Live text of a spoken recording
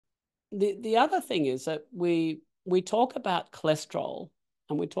The other thing is that we talk about cholesterol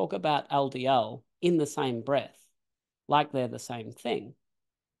and we talk about LDL in the same breath, like they're the same thing.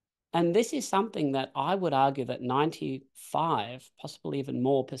 And this is something that I would argue that 95, possibly even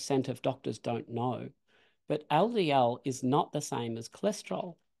more percent of doctors don't know. But LDL is not the same as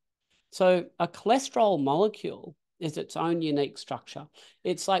cholesterol. So a cholesterol molecule is its own unique structure.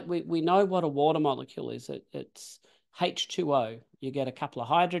 It's like we know what a water molecule is. It's H2O. You get a couple of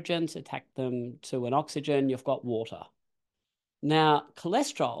hydrogens, attack them to an oxygen, you've got water. Now,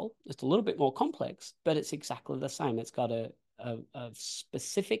 cholesterol is a little bit more complex, but it's exactly the same. It's got a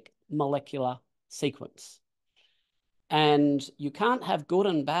specific molecular sequence. And you can't have good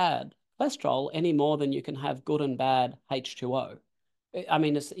and bad cholesterol any more than you can have good and bad H2O. I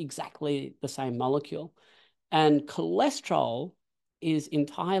mean, it's exactly the same molecule. And cholesterol is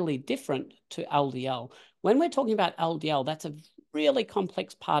entirely different to LDL. When we're talking about LDL, that's a really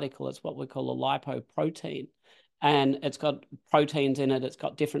complex particle. It's what we call a lipoprotein. And it's got proteins in it. It's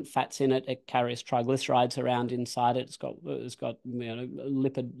got different fats in it. It carries triglycerides around inside it. It's got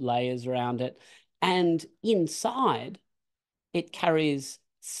lipid layers around it. And inside, it carries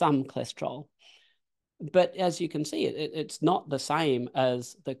some cholesterol. But as you can see, it's not the same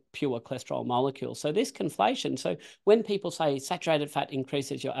as the pure cholesterol molecule. So this conflation, so when people say saturated fat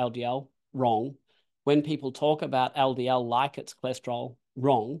increases your LDL, wrong. When people talk about LDL like it's cholesterol,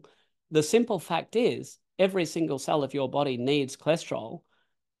 wrong. The simple fact is every single cell of your body needs cholesterol.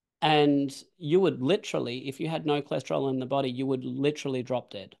 And you would literally, if you had no cholesterol in the body, you would literally drop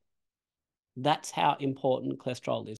dead. That's how important cholesterol is.